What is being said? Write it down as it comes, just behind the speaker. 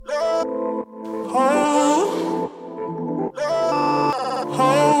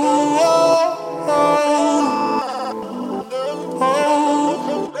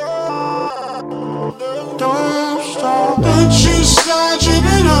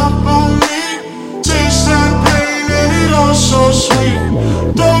all so sweet.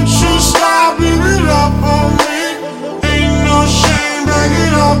 Don't you stop, beat it up on me. Ain't no shame, back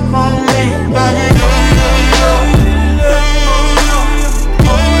it up on me. Back it up.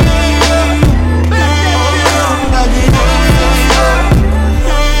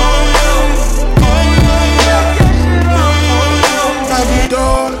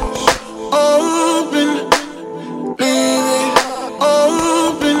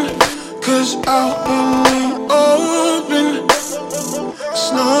 Out in the open, it's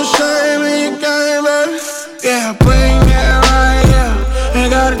no shame in your game, baby. Yeah, bring it right here.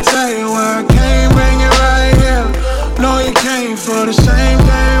 Ain't gotta tell you where I came, bring it right here. Know you came for the same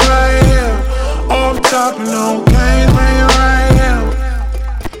thing right here. Off top and no games, bring it right here.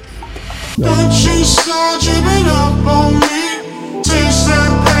 Don't you start dripping up on me. Taste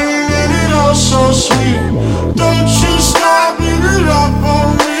that pain and it all so sweet. Don't you stop, beat it up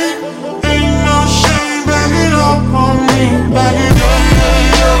on me. On me, back it up.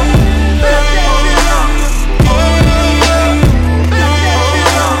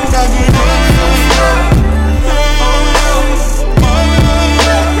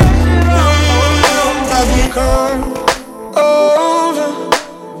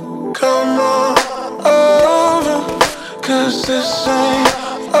 Come on over, 'cause this ain't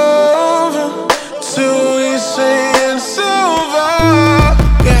over till we say it's over.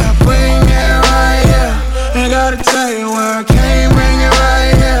 Yeah, bring it right here. Ain't gotta tell you where I came, bring it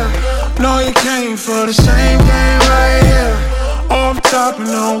right here. Know you came for the same thing right here. Off top and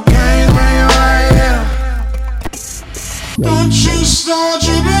no games, bring it right here. Don't you start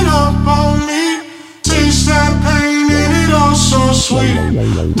dripping up on me. Taste that pain and it all so sweet.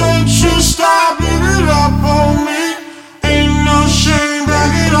 Don't you stop, beat it up on me. Ain't no shame,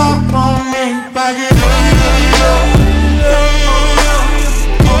 back it up on me. Back it up.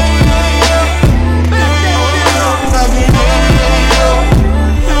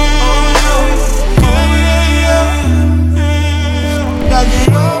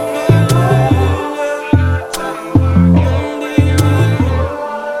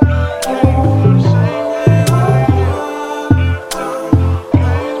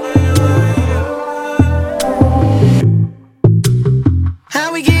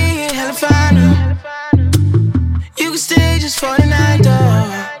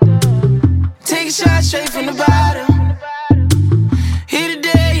 Straight from the bottom. Here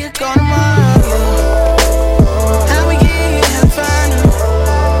today, you're gone tomorrow. How we get here, how to find her.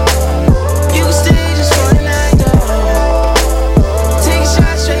 You can stay just for the night, though. Take a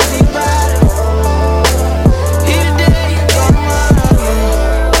shot straight from the bottom. Here today, you're gone tomorrow.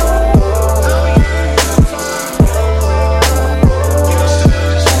 How we get here, how to find her. You can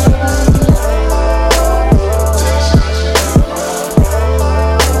stay just for the night, though.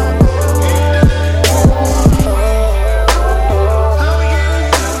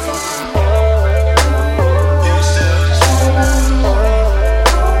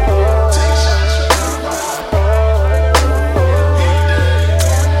 Take a shot straight from the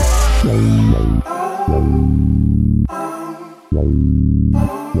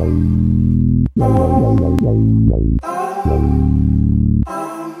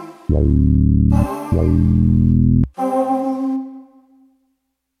bottom.